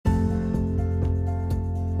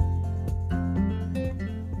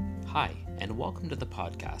Hi, and welcome to the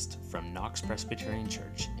podcast from Knox Presbyterian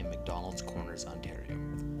Church in McDonald's Corners, Ontario.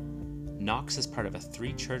 Knox is part of a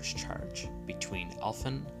three-church charge between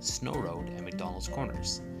Elphin, Snow Road, and McDonald's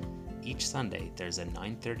Corners. Each Sunday, there's a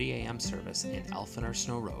 9:30 a.m. service in Elphin or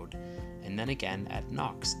Snow Road, and then again at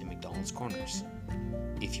Knox in McDonald's Corners.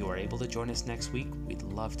 If you are able to join us next week, we'd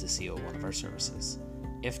love to see you at one of our services.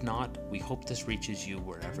 If not, we hope this reaches you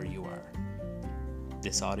wherever you are.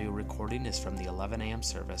 This audio recording is from the 11 a.m.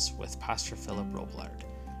 service with Pastor Philip Robillard.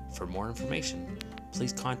 For more information,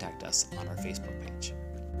 please contact us on our Facebook page.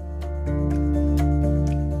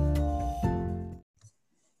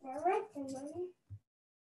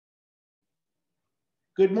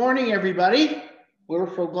 Good morning, everybody. We're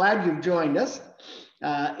so glad you've joined us.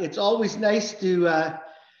 It's always nice to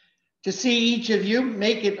see each of you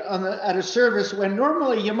make it at a service when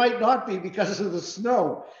normally you might not be because of the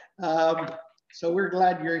snow. So we're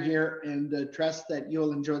glad you're here and trust that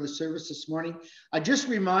you'll enjoy the service this morning. I just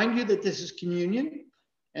remind you that this is communion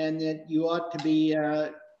and that you ought to be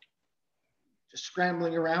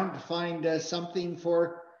scrambling around to find something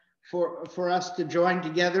for us to join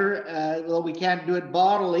together. Though we can't do it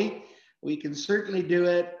bodily, we can certainly do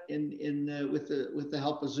it with the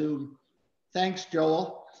help of Zoom. Thanks,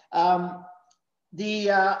 Joel.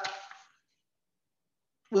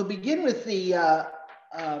 We'll begin with the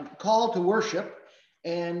call to worship,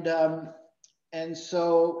 and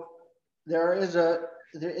so it's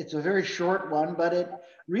a very short one, but it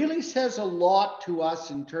really says a lot to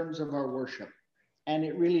us in terms of our worship, and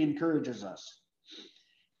it really encourages us.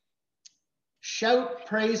 Shout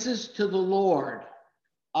praises to the Lord.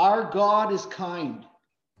 Our God is kind.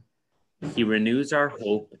 He renews our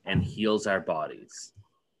hope and heals our bodies.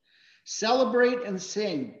 Celebrate and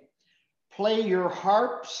sing. Play your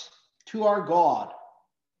harps to our God.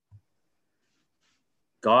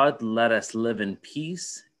 God let us live in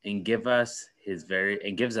peace and gives us his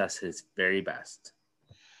very best.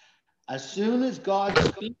 As soon as God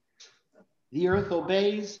speaks, the earth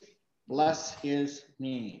obeys. Bless his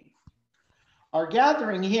name. Our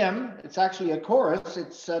gathering hymn, it's actually a chorus.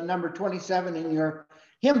 It's number 27 in your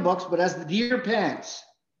hymn books, but as the deer pants.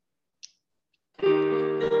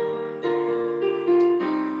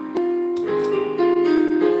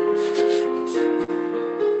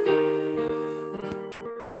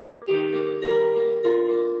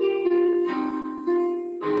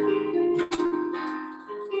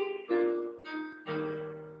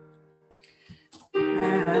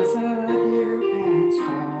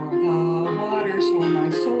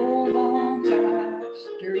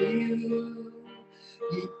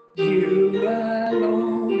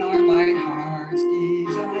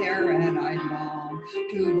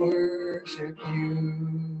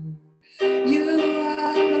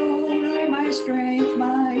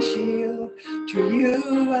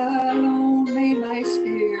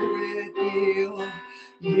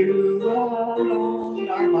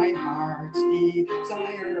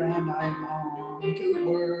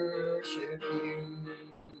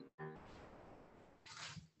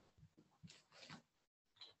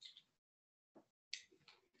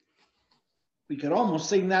 We could almost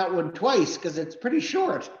sing that one twice because it's pretty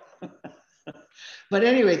short. But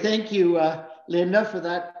anyway, thank you, Linda, for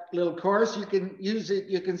that little chorus. You can use it,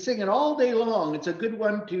 you can sing it all day long. It's a good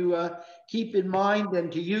one to keep in mind and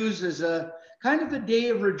to use as a kind of a day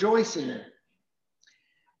of rejoicing.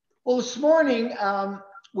 Well, this morning,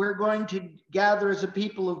 we're going to gather as a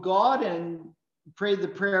people of God and pray the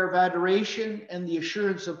prayer of adoration and the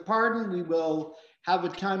assurance of pardon. We will have a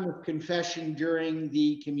time of confession during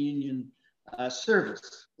the communion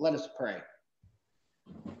service. Let us pray.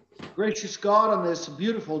 Gracious God, on this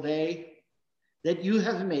beautiful day that you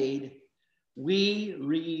have made, we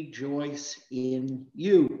rejoice in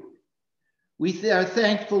you. We are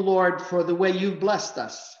thankful, Lord, for the way you've blessed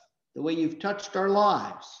us, the way you've touched our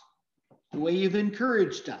lives, the way you've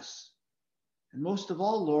encouraged us. And most of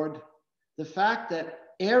all, Lord, the fact that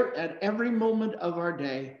at every moment of our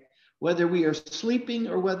day, whether we are sleeping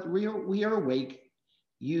or whether we are awake,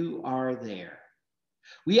 you are there.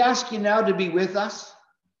 We ask you now to be with us.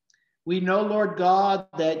 We know, Lord God,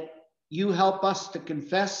 that you help us to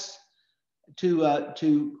confess,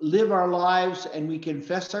 to live our lives, and we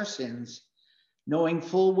confess our sins, knowing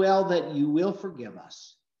full well that you will forgive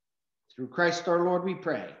us. Through Christ our Lord we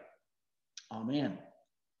pray. Amen.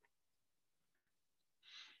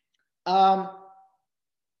 At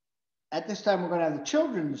this time, we're going to have the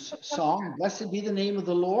children's song, Blessed Be the Name of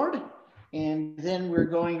the Lord. And then we're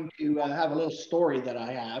going to have a little story that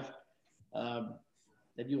I have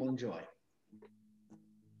that you'll enjoy.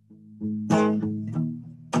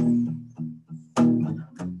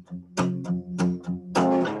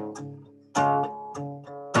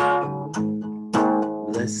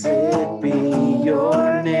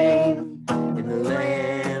 your name in the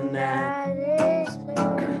land that is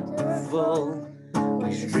full,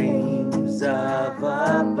 where streams of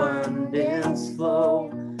abundance flow.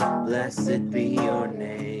 Blessed be your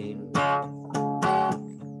name.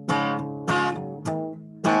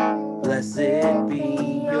 Blessed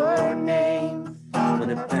be your name. When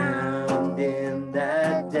I'm found in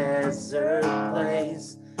that desert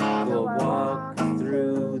place, go walk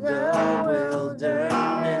through the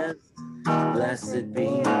wilderness. Blessed be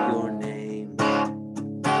your name.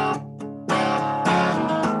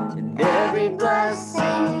 And every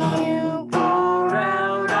blessing you pour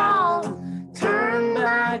out, I'll turn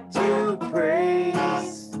back to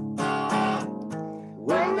praise.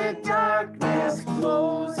 When the darkness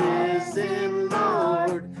closes in,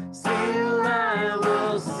 Lord, still I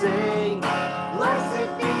will sing.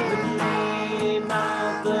 Blessed be the name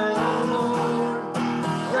of the Lord.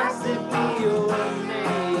 Blessed be your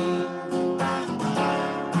name.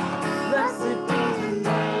 Blessed be the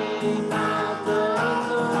name of the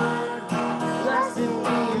Lord. Blessed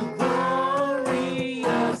be your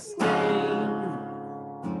glorious name.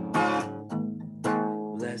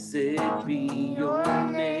 Blessed be your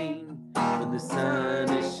name when the sun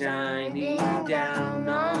is shining down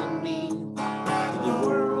on me. The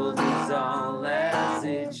world is all as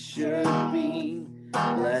it should be.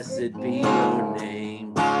 Blessed be your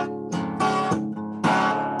name.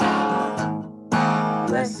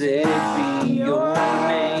 Blessed be your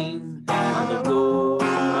name on the road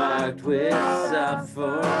marked with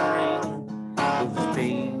suffering. With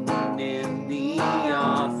pain in the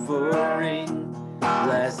offering.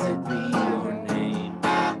 Blessed be your name.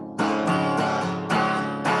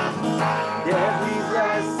 And every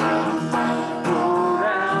blessing pour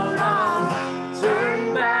out, I'll turn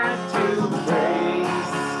back to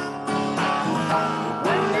praise.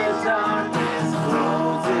 When the darkness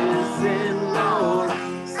closes in, Lord,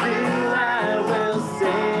 still I will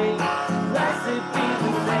sing. Blessed be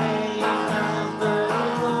the name of the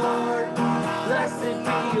Lord. Blessed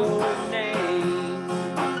be your name.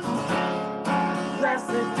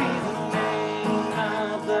 Blessed be the name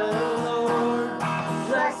of the Lord.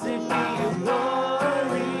 Blessed be your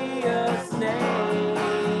glorious name.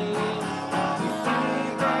 You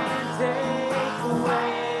give and take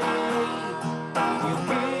away. You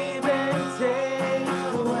give and take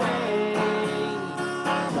away.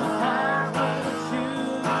 My heart will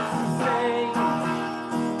choose to say,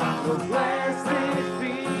 oh, blessed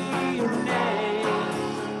be your name.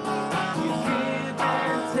 You give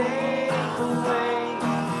and take away.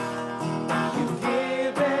 You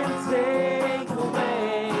give and take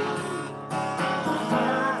away. My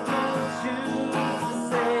heart will choose to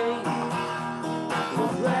say, oh,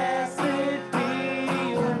 blessed be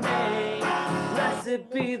your name. Blessed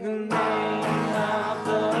be the name of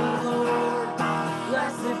the Lord.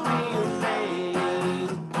 Blessed be your name.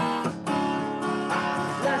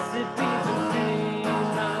 Blessed be the name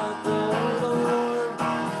of the Lord.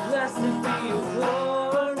 Blessed be your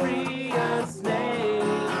glorious name.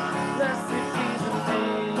 Blessed be the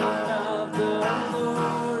name of the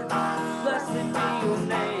Lord. Blessed be your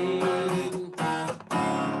name.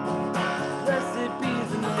 Blessed be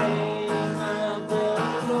the name of the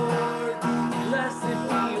Lord. Blessed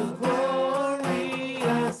be your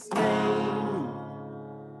glorious name.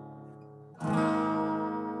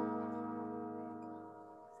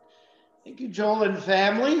 Thank you, Joel and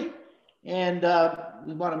family. And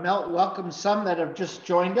we want to welcome some that have just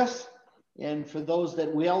joined us. And for those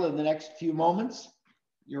that will in the next few moments,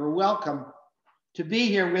 you're welcome to be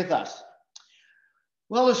here with us.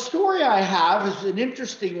 Well, the story I have is an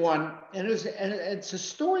interesting one. And it's a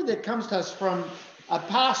story that comes to us from a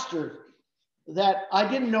pastor that I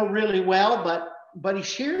didn't know really well, but he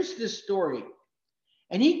shares this story.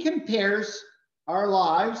 And he compares our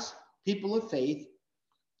lives, people of faith,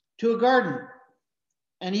 to a garden.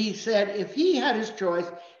 And he said if he had his choice,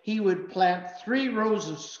 he would plant 3 rows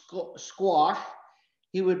of squash,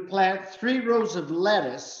 he would plant 3 rows of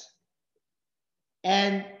lettuce,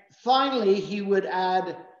 and finally he would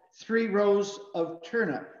add 3 rows of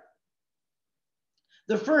turnip.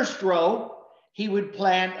 The first row, he would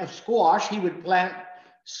plant of squash, he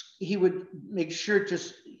would make sure to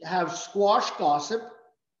have squash gossip,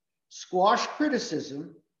 squash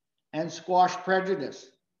criticism, and squash prejudice.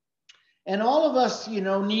 And all of us,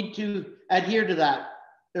 need to adhere to that.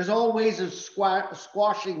 There's all ways of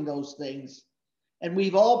squashing those things. And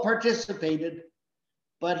we've all participated.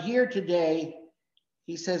 But here today,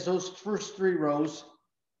 he says those first 3 rows,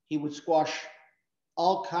 he would squash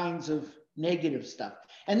all kinds of negative stuff.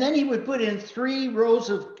 And then he would put in 3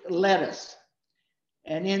 rows of lettuce.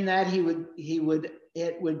 And in that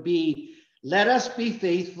it would be Let us be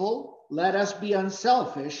faithful, let us be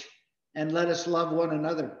unselfish, and let us love one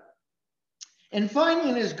another. And finally,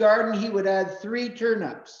 in his garden, he would add 3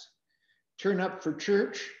 turn-ups. Turn up for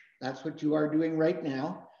church. That's what you are doing right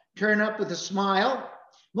now. Turn up with a smile.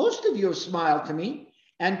 Most of you have smiled to me.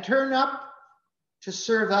 And turn up to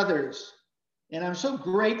serve others. And I'm so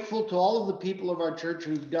grateful to all of the people of our church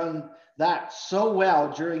who've done that so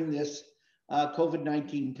well during this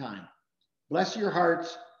COVID-19 time. Bless your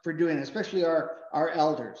hearts for doing it, especially our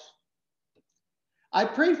elders. I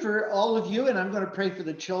pray for all of you, and I'm going to pray for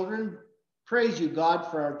the children. Praise you, God,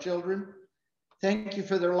 for our children. Thank you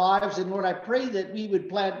for their lives. And Lord, I pray that we would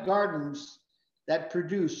plant gardens that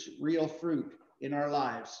produce real fruit in our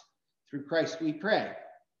lives. Through Christ we pray.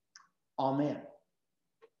 Amen.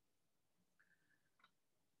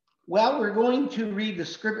 Well, we're going to read the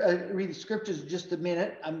scriptures in just a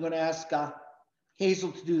minute. I'm going to ask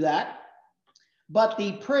Hazel to do that. But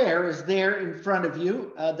the prayer is there in front of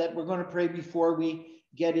you that we're going to pray before we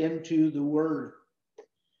get into the word.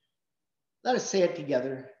 Let us say it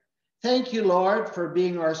together. Thank you, Lord, for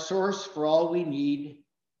being our source for all we need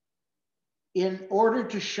in order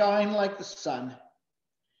to shine like the sun.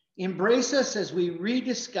 Embrace us as we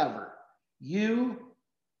rediscover you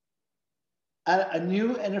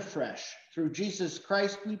anew and afresh. Through Jesus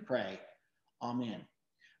Christ we pray. Amen.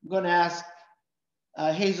 I'm going to ask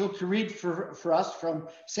Hazel to read for us from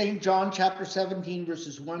St. John chapter 17,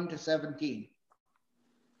 verses 1 to 17.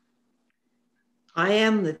 I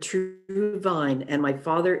am the true vine, and my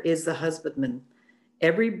Father is the husbandman.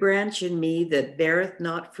 Every branch in me that beareth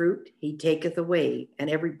not fruit, he taketh away, and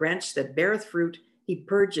every branch that beareth fruit, he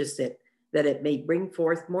purgeth it, that it may bring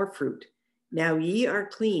forth more fruit. Now ye are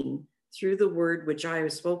clean through the word which I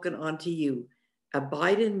have spoken unto you.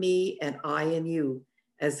 Abide in me, and I in you.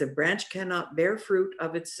 As the branch cannot bear fruit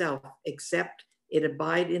of itself, except it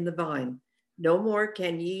abide in the vine, no more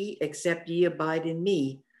can ye, except ye abide in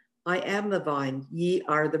me. I am the vine, ye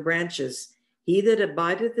are the branches. He that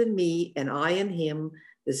abideth in me, and I in him,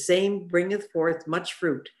 the same bringeth forth much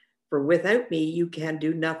fruit. For without me you can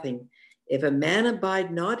do nothing. If a man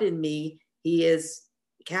abide not in me, he is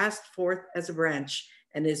cast forth as a branch,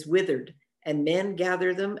 and is withered, and men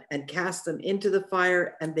gather them and cast them into the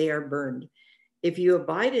fire, and they are burned. If you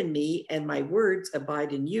abide in me, and my words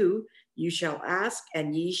abide in you, you shall ask,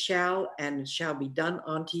 and ye shall, and it shall be done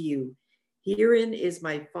unto you. Herein is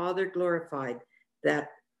my Father glorified, that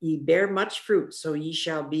ye bear much fruit, so ye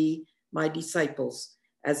shall be my disciples.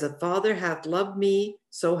 As the Father hath loved me,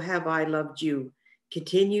 so have I loved you.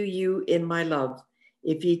 Continue you in my love.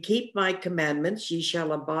 If ye keep my commandments, ye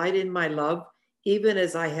shall abide in my love, even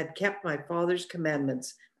as I had kept my Father's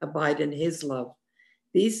commandments, abide in his love.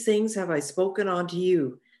 These things have I spoken unto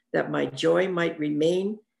you, that my joy might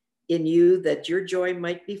remain in you, that your joy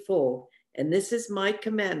might be full. And this is my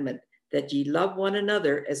commandment, that ye love one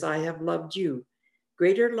another as I have loved you.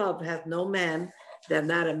 Greater love hath no man than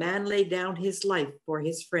that a man lay down his life for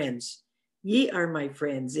his friends. Ye are my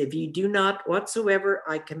friends, if ye do not whatsoever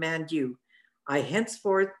I command you.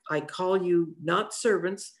 Henceforth I call you not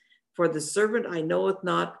servants, for the servant I knoweth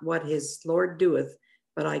not what his Lord doeth,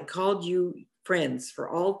 but I called you friends, for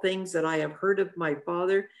all things that I have heard of my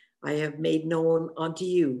Father I have made known unto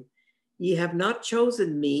you. Ye have not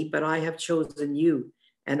chosen me, but I have chosen you,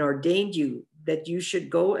 and ordained you that you should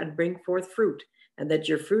go and bring forth fruit, and that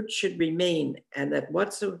your fruit should remain, and that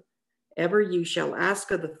whatsoever you shall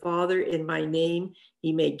ask of the Father in my name,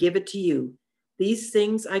 he may give it to you. These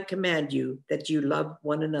things I command you, that you love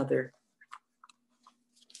one another.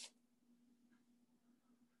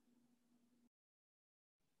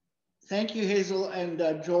 Thank you, Hazel and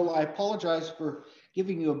Joel. I apologize for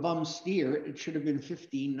giving you a bum steer. It should have been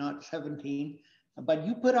 15, not 17. But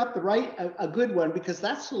you put up a good one, because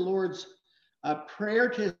that's the Lord's prayer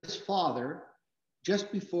to his Father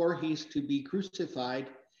just before he's to be crucified.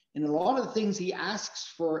 And a lot of the things he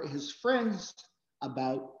asks for his friends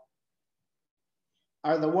about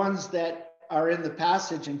are the ones that are in the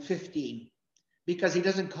passage in 15, because he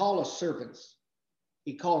doesn't call us servants.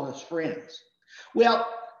 He calls us friends. Well,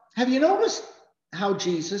 have you noticed how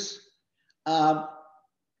Jesus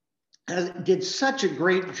did such a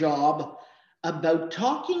great job about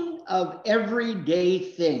talking of everyday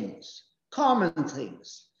things, common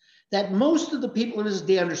things, that most of the people of his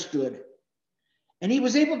day understood? And he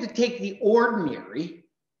was able to take the ordinary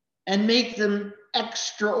and make them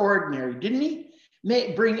extraordinary, didn't he?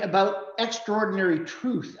 Bring about extraordinary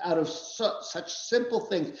truth out of such simple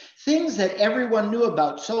things, things that everyone knew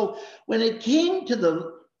about. So when it came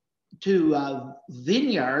to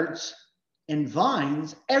vineyards and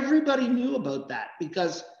vines, everybody knew about that,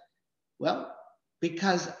 because, well,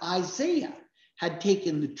 because Isaiah had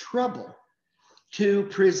taken the trouble to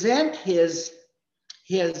present the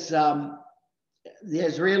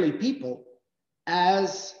Israeli people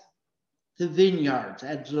as the vineyards,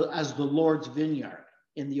 as the Lord's vineyard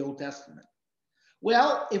in the Old Testament.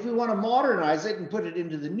 Well, if we want to modernize it and put it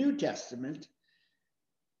into the New Testament,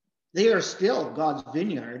 they are still God's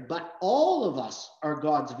vineyard, but all of us are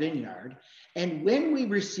God's vineyard. And when we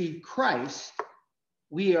receive Christ,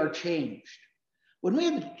 we are changed. When we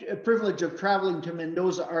have the privilege of traveling to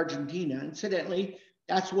Mendoza, Argentina, incidentally,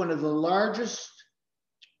 that's one of the largest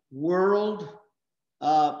world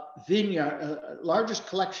largest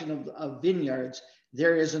collection of vineyards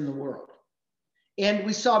there is in the world. And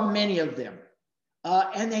we saw many of them.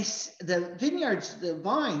 And the vineyards, the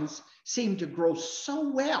vines seem to grow so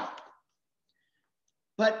well.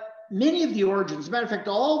 But many of the origins, as a matter of fact,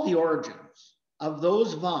 all the origins of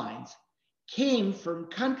those vines came from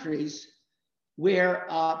countries where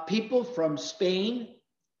people from Spain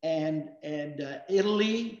and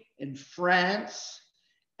Italy and France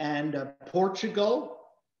and Portugal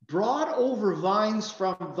brought over vines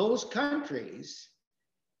from those countries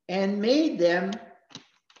and made them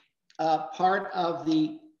part of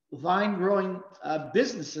the vine growing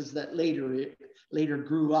businesses that later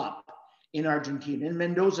grew up in Argentina, in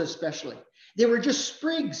Mendoza especially. They were just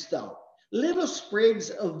sprigs though, little sprigs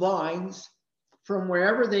of vines from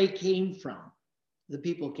wherever they came from, the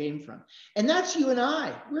people came from. And that's you and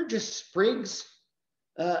I. We're just sprigs,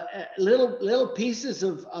 little pieces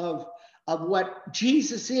of what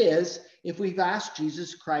Jesus is if we've asked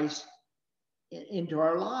Jesus Christ into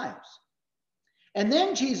our lives. And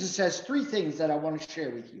then Jesus says three things that I want to share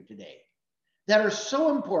with you today that are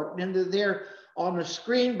so important, and they're there on the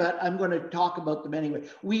screen, but I'm going to talk about them anyway.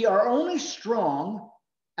 We are only strong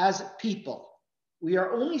as people. We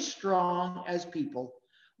are only strong as people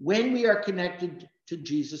when we are connected to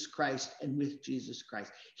Jesus Christ and with Jesus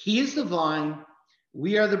Christ. He is the vine,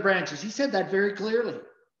 we are the branches. He said that very clearly.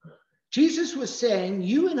 Jesus was saying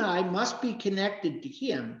you and I must be connected to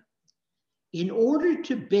him in order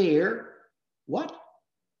to bear what?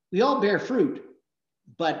 We all bear fruit,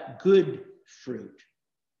 but good fruit.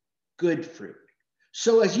 Good fruit.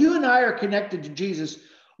 So as you and I are connected to Jesus,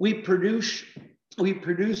 we produce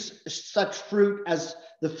such fruit as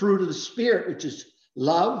the fruit of the Spirit, which is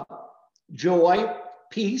love, joy,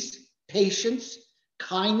 peace, patience,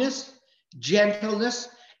 kindness, gentleness.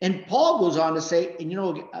 And Paul goes on to say,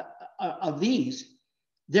 and of these,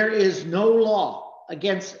 there is no law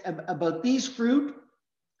about these fruit.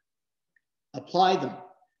 Apply them,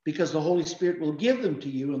 because the Holy Spirit will give them to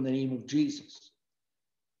you in the name of Jesus.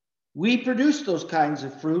 We produce those kinds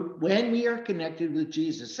of fruit when we are connected with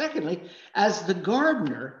Jesus. Secondly, as the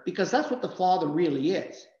gardener, because that's what the Father really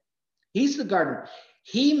is. He's the gardener.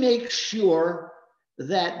 He makes sure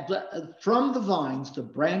that from the vines, the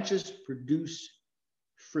branches produce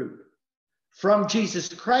fruit. From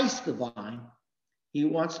Jesus Christ, the vine, he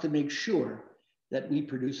wants to make sure that we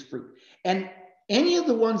produce fruit. And any of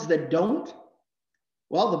the ones that don't,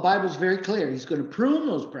 well, the Bible's very clear. He's going to prune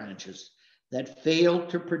those branches that fail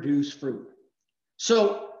to produce fruit.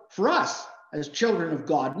 So for us, as children of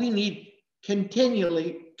God, we need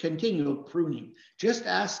continual pruning. Just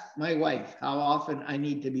ask my wife how often I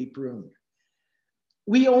need to be pruned.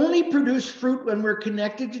 We only produce fruit when we're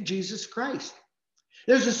connected to Jesus Christ.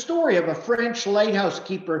 There's a story of a French lighthouse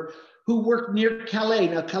keeper who worked near Calais.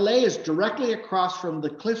 Now, Calais is directly across from the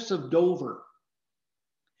cliffs of Dover.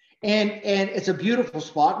 And it's a beautiful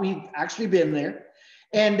spot. We've actually been there.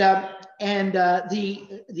 And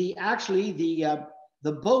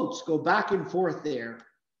the boats go back and forth there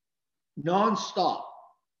nonstop.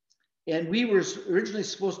 And we were originally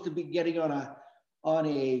supposed to be getting on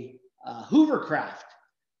a hovercraft.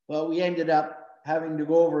 Well, we ended up having to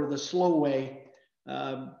go over the slow way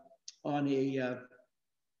on a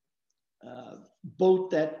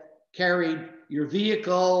boat that carried your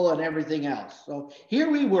vehicle and everything else. So here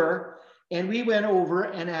we were, and we went over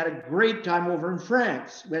and had a great time over in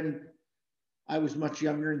France when I was much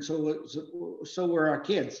younger, and so were our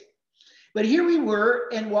kids. But here we were,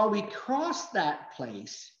 and while we crossed that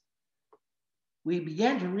place, we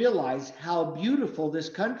began to realize how beautiful this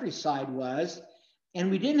countryside was, and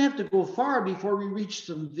we didn't have to go far before we reached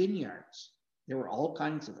some vineyards. There were all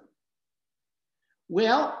kinds of them.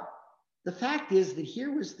 Well, the fact is that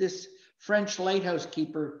here was this French lighthouse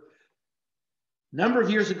keeper a number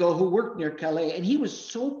of years ago who worked near Calais, and he was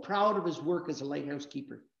so proud of his work as a lighthouse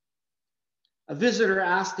keeper. A visitor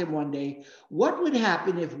asked him one day, what would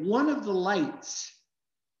happen if one of the lights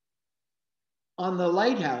on the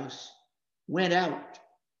lighthouse went out?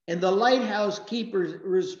 And the lighthouse keeper's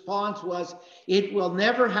response was, "It will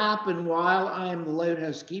never happen while I am the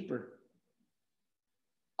lighthouse keeper.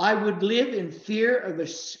 I would live in fear of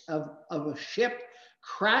a ship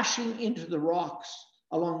crashing into the rocks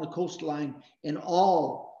along the coastline, and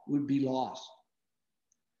all would be lost."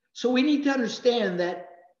 So we need to understand that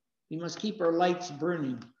we must keep our lights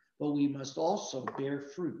burning, but we must also bear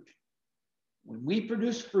fruit. When we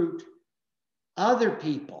produce fruit, other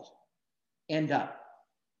people end up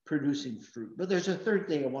producing fruit. But there's a third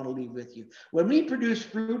thing I want to leave with you. When we produce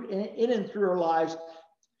fruit in and through our lives,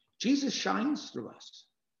 Jesus shines through us.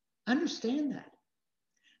 Understand that.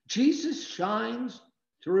 Jesus shines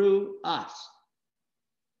through us.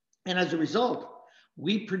 And as a result,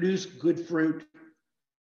 we produce good fruit.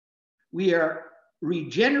 We are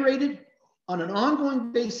regenerated on an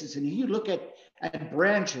ongoing basis. And if you look at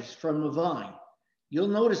branches from a vine, you'll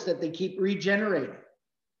notice that they keep regenerating.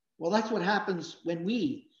 Well, that's what happens when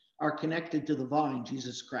we are connected to the vine,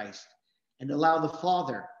 Jesus Christ, and allow the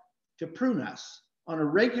Father to prune us on a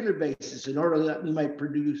regular basis in order that we might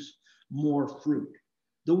produce more fruit.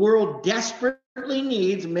 The world desperately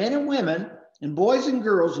needs men and women and boys and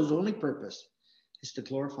girls whose only purpose is to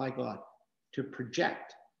glorify God, to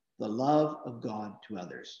project the love of God to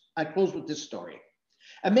others. I close with this story.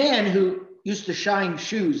 A man who used to shine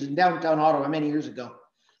shoes in downtown Ottawa many years ago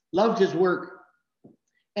loved his work.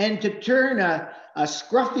 And to turn a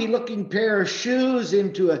scruffy looking pair of shoes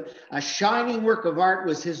into a shining work of art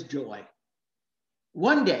was his joy.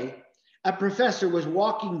 One day, a professor was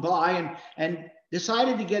walking by and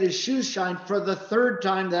decided to get his shoes shined for the third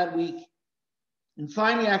time that week. And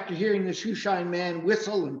finally, after hearing the shoe shine man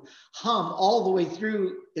whistle and hum all the way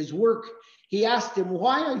through his work, he asked him,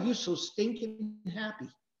 "Why are you so stinking happy?"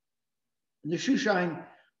 And the shoe shine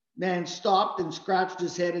man stopped and scratched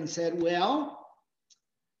his head and said, "Well,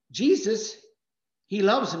 Jesus, he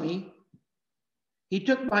loves me. He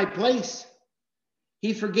took my place.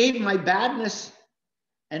 He forgave my badness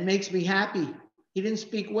and makes me happy." He didn't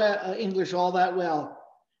speak English all that well.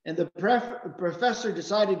 And the professor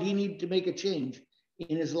decided he needed to make a change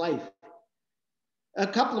in his life. A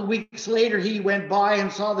couple of weeks later, he went by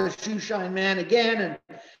and saw the shoe shine man again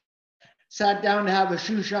and sat down to have a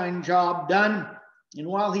shoe shine job done. And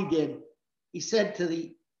while he did, he said to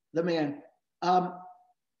the man,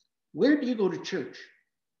 "Where do you go to church?"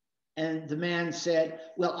 And the man said,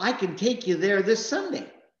 "Well, I can take you there this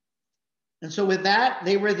Sunday." And so with that,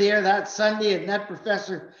 they were there that Sunday, and that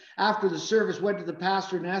professor, after the service, went to the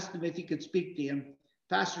pastor and asked him if he could speak to him.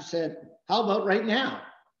 The pastor said, "How about right now?"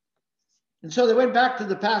 And so they went back to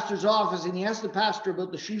the pastor's office, and he asked the pastor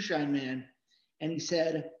about the shoe shine man. And he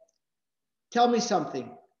said, "Tell me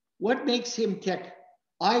something. What makes him tick?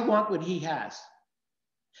 I want what he has."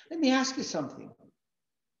 Let me ask you something.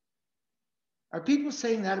 Are people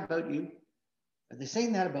saying that about you? Are they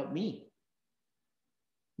saying that about me?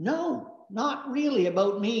 No, not really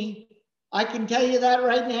about me. I can tell you that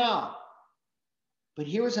right now. But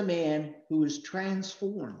here was a man who was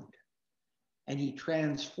transformed, and he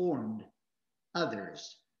transformed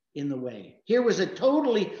others in the way. Here was a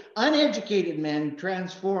totally uneducated man who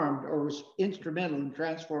transformed or was instrumental in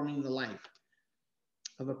transforming the life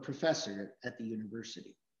of a professor at the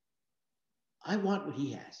university. I want what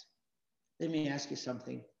he has. Let me ask you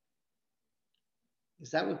something.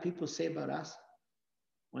 Is that what people say about us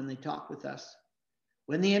when they talk with us,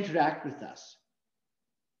 when they interact with us?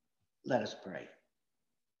 Let us pray.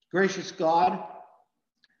 Gracious God,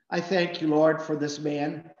 I thank you, Lord, for this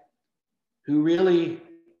man who really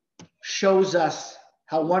shows us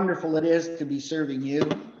how wonderful it is to be serving you.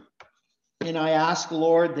 And I ask,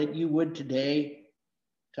 Lord, that you would today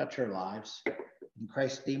touch our lives. In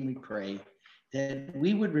Christ's name we pray. That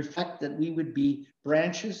we would reflect, that we would be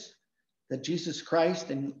branches that Jesus Christ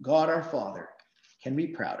and God our Father can be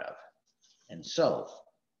proud of. And so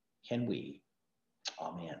can we.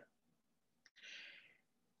 Amen.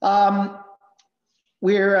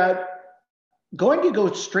 We're going to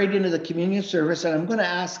go straight into the communion service, and I'm going to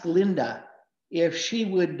ask Linda if she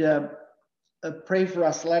would pray for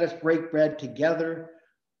us. Let us break bread together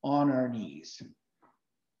on our knees.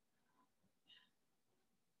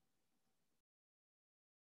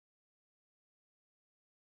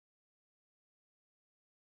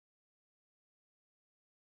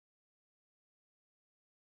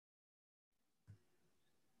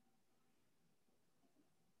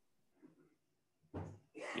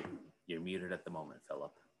 You're muted at the moment,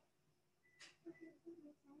 Philip.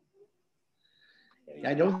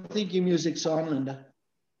 I don't think your music's on, Linda.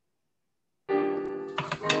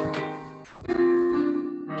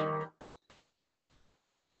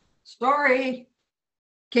 Sorry.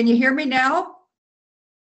 Can you hear me now?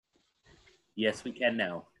 Yes, we can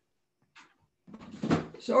now.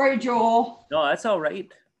 Sorry, Joel. No, that's all right.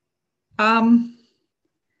 Um,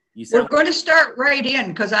 You we're sound going to start right in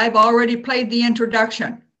because I've already played the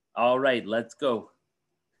introduction. all right. Let's go.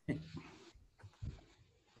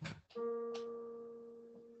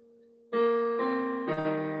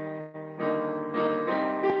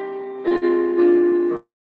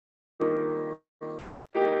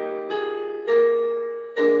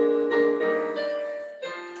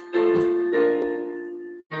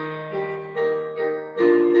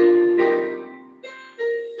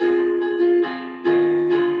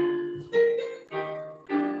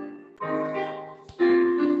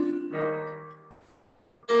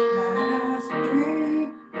 Let us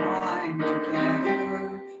drink wine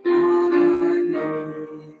together on our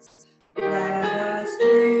knees. Let us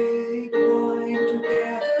drink wine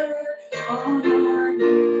together on our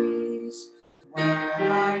knees. When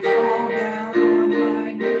I fall down on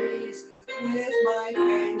my knees with my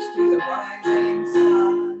face to the rising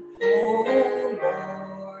sun, oh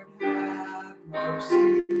Lord, have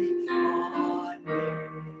mercy on me.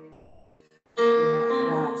 Let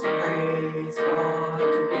us praise God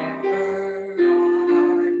together on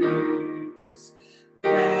our knees.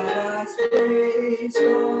 Let us praise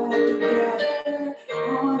God together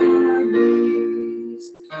on our knees.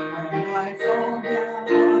 When I fall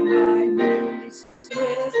down on my knees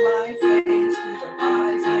with my face to the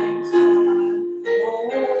rising sun,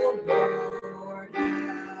 oh Lord,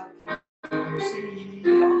 have mercy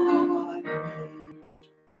on me.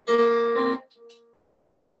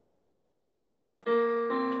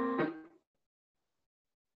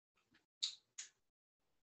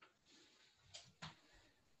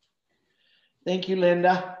 Thank you,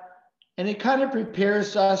 Linda. And it kind of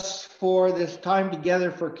prepares us for this time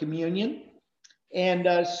together for communion.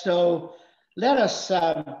 And so let us,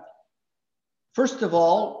 first of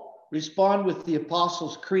all, respond with the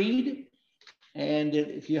Apostles' Creed. And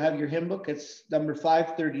if you have your hymn book, it's number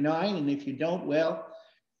 539. And if you don't, well,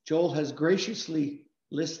 Joel has graciously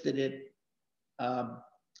listed it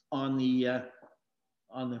on the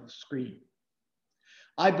screen.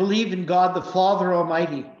 I believe in God the Father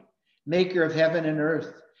Almighty, maker of heaven and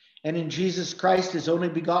earth, and in Jesus Christ, his only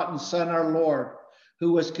begotten Son, our Lord,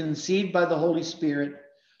 who was conceived by the Holy Spirit,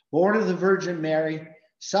 born of the Virgin Mary,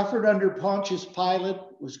 suffered under Pontius Pilate,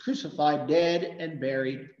 was crucified, dead, and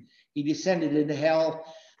buried. He descended into hell.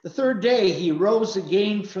 The third day, he rose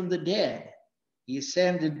again from the dead. He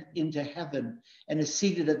ascended into heaven and is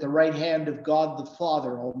seated at the right hand of God the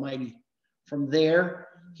Father Almighty. From there,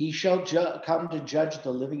 he shall come to judge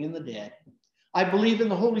the living and the dead. I believe in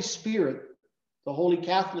the Holy Spirit, the Holy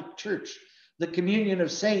Catholic Church, the communion of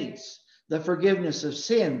saints, the forgiveness of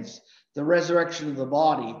sins, the resurrection of the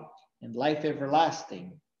body, and life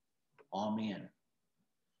everlasting. Amen.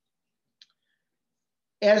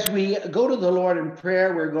 As we go to the Lord in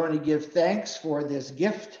prayer, we're going to give thanks for this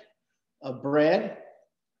gift of bread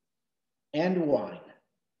and wine.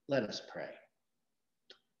 Let us pray.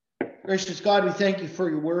 Gracious God, we thank you for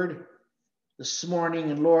your word this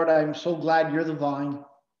morning. And Lord, I'm so glad you're the vine.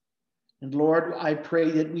 And Lord, I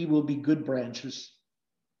pray that we will be good branches.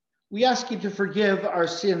 We ask you to forgive our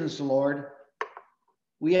sins, Lord.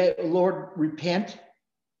 We, Lord, repent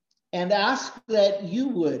and ask that you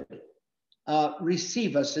would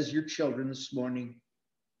receive us as your children this morning.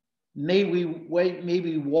 May we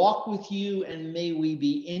walk with you, and may we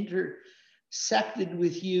be intersected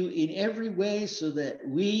with you in every way so that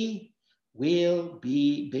we will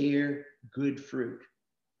bear good fruit.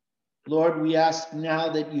 Lord, we ask now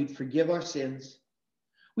that you'd forgive our sins.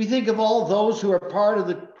 We think of all those who are part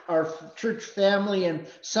of our church family and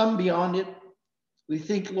some beyond it. We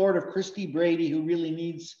think, Lord, of Christy Brady, who really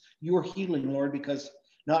needs your healing, Lord, because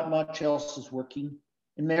not much else is working.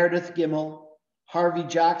 And Meredith Gimmel, Harvey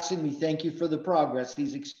Jackson, we thank you for the progress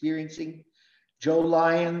he's experiencing. Joe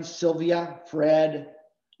Lyons, Sylvia, Fred,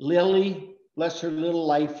 Lily, bless her little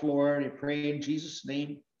life, Lord, I pray in Jesus'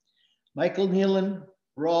 name. Michael Nealon,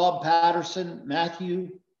 Rob Patterson, Matthew,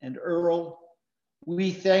 and Earl.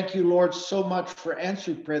 We thank you, Lord, so much for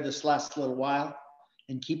answered prayer this last little while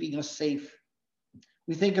and keeping us safe.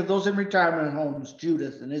 We think of those in retirement homes,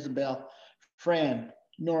 Judith and Isabel, Fran,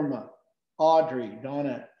 Norma, Audrey,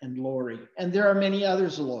 Donna, and Lori. And there are many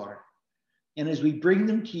others, Lord. And as we bring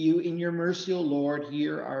them to you in your mercy, O Lord,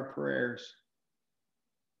 hear our prayers.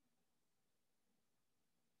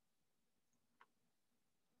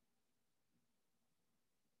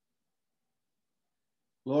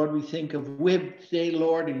 Lord, we think of Wib today,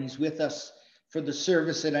 Lord, and he's with us for the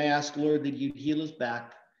service. And I ask, Lord, that you'd heal his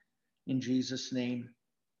back in Jesus' name.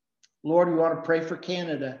 Lord, we want to pray for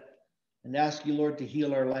Canada and ask you, Lord, to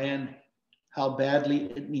heal our land. how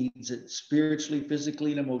badly it needs it, spiritually,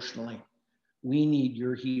 physically, and emotionally. We need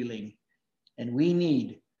your healing, and we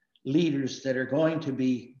need leaders that are going to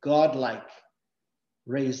be godlike.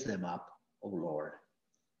 Raise them up, O Lord.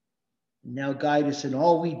 Now guide us in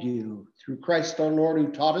all we do through Christ our Lord,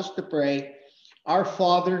 who taught us to pray, Our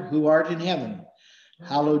Father, who art in heaven,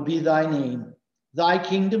 hallowed be thy name. Thy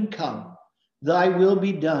kingdom come, thy will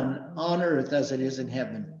be done on earth as it is in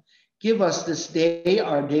heaven. Give us this day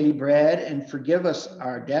our daily bread, and forgive us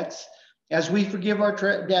our debts as we forgive our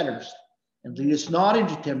debtors. And lead us not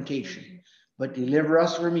into temptation, but deliver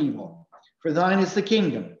us from evil. For thine is the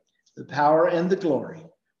kingdom, the power, and the glory,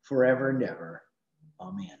 forever and ever.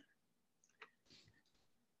 Amen.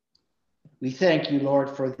 We thank you, Lord,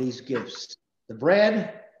 for these gifts, the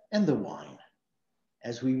bread and the wine,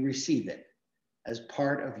 as we receive it as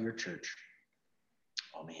part of your church.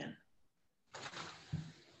 Amen.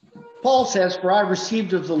 Paul says, For I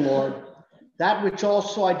received of the Lord that which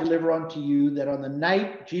also I deliver unto you, that on the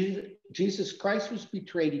night Jesus Christ was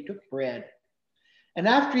betrayed, he took bread. And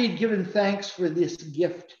after he had given thanks for this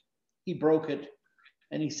gift, he broke it,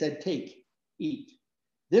 and he said, Take, eat.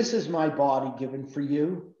 This is my body given for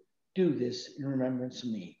you. Do this in remembrance of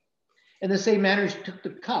me. In the same manner, he took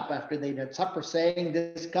the cup after they'd had supper, saying,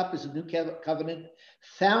 This cup is a new covenant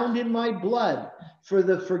found in my blood for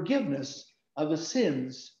the forgiveness of the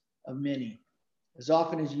sins of many. As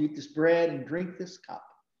often as you eat this bread and drink this cup,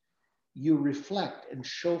 you reflect and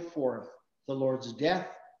show forth the Lord's death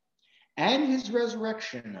and his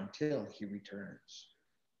resurrection until he returns.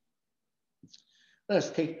 Let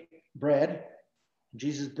us take bread.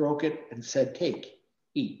 Jesus broke it and said, Take,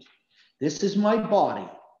 eat. This is my body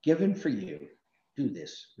given for you. Do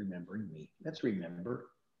this, remembering me. Let's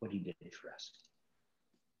remember what he did for us.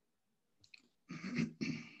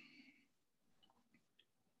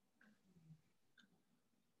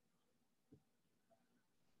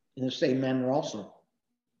 In the same manner also,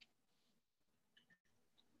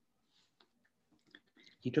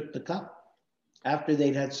 he took the cup after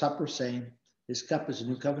they'd had supper, saying, This cup is a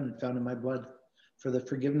new covenant found in my blood for the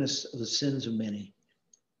forgiveness of the sins of many.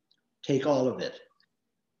 Take all of it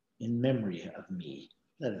in memory of me.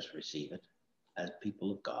 Let us receive it as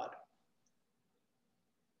people of God.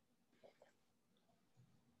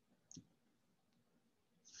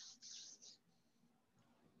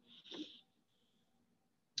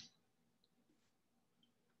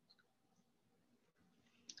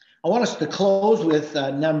 I want us to close with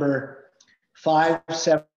number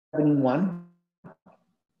 571.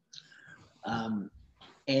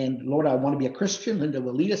 And Lord, I want to be a Christian. Linda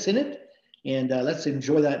will lead us in it. And let's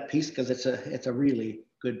enjoy that piece because it's a really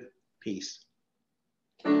good piece.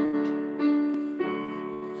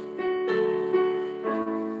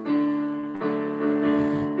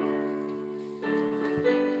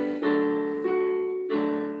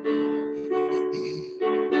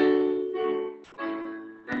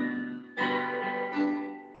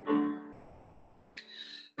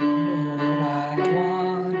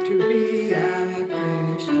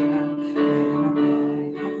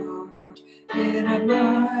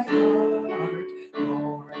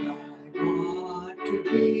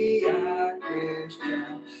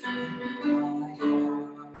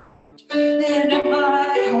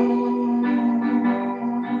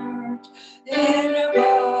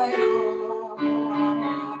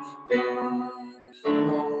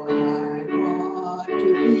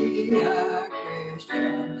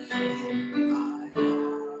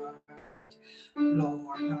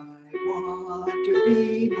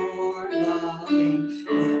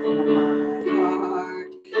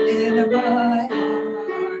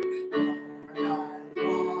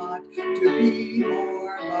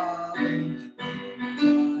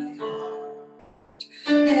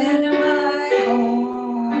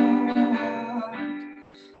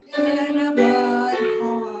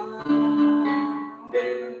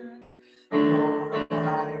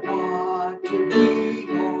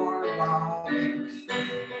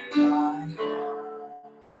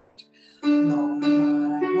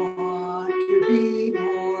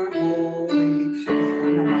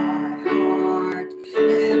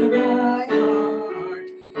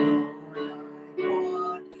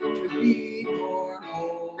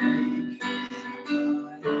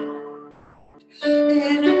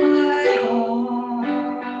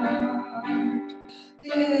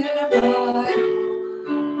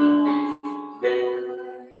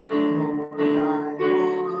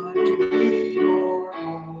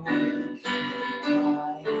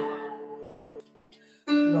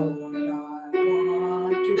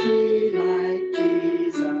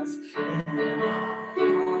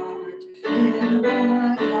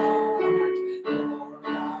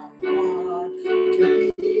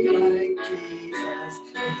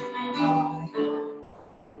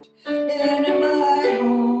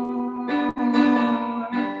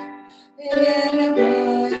 Be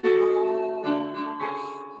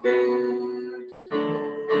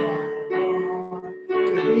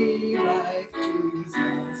like Jesus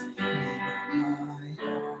in my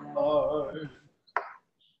heart.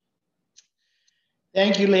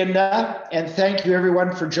 Thank you, Linda, and thank you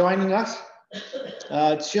everyone for joining us.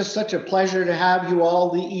 It's just such a pleasure to have you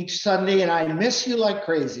all each Sunday, and I miss you like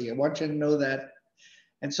crazy. I want you to know that.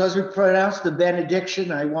 And so as we pronounce the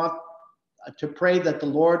benediction, I want to pray that the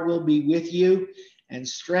Lord will be with you and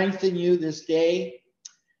strengthen you this day.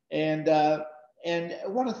 And I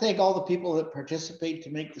want to thank all the people that participate to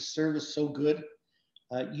make the service so good.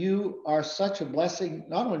 You are such a blessing,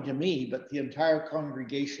 not only to me, but the entire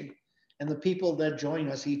congregation and the people that join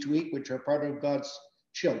us each week, which are part of God's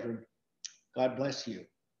children. God bless you.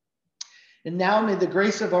 And now may the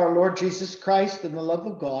grace of our Lord Jesus Christ and the love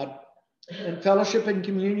of God and fellowship and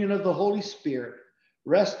communion of the Holy Spirit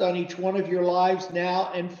rest on each one of your lives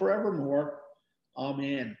now and forevermore.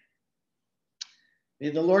 Amen. May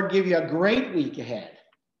the Lord give you a great week ahead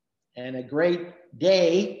and a great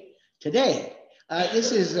day today.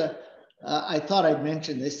 This is, I thought I'd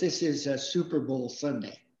mention this. This is a Super Bowl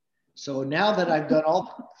Sunday. So now that I've done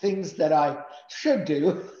all the things that I should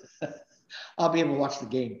do, I'll be able to watch the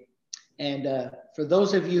game. And for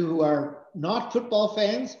those of you who are not football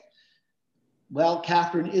fans, well,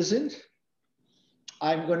 Catherine isn't.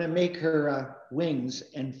 I'm going to make her wings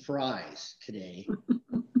and fries today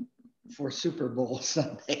for Super Bowl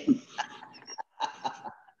Sunday.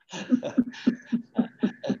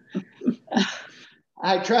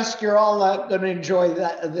 I trust you're all going to enjoy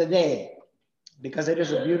the day, because it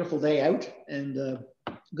is a beautiful day out and a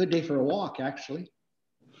good day for a walk, actually.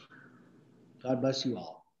 God bless you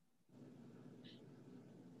all.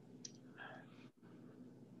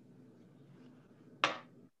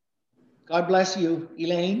 God bless you,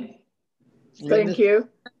 Elaine. Thank you.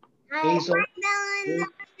 Hazel.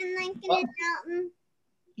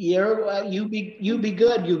 Yeah, you be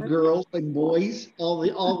good, you girls and boys, all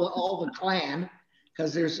the clan,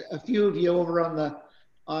 because there's a few of you over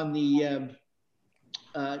on the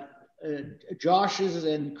Josh's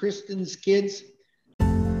and Kristen's kids.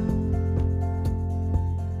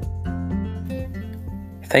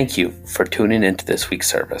 Thank you for tuning into this week's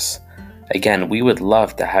service. Again, we would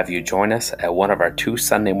love to have you join us at one of our 2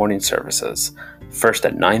 Sunday morning services. First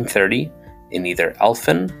at 9:30 in either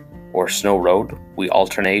Elphin or Snow Road. We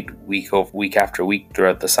alternate week after week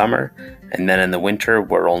throughout the summer, and then in the winter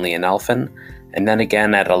we're only in Elphin, and then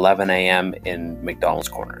again at 11 a.m. in McDonald's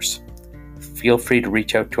Corners. Feel free to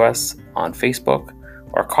reach out to us on Facebook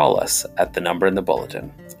or call us at the number in the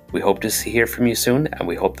bulletin. We hope to hear from you soon, and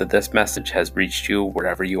we hope that this message has reached you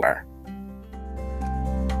wherever you are.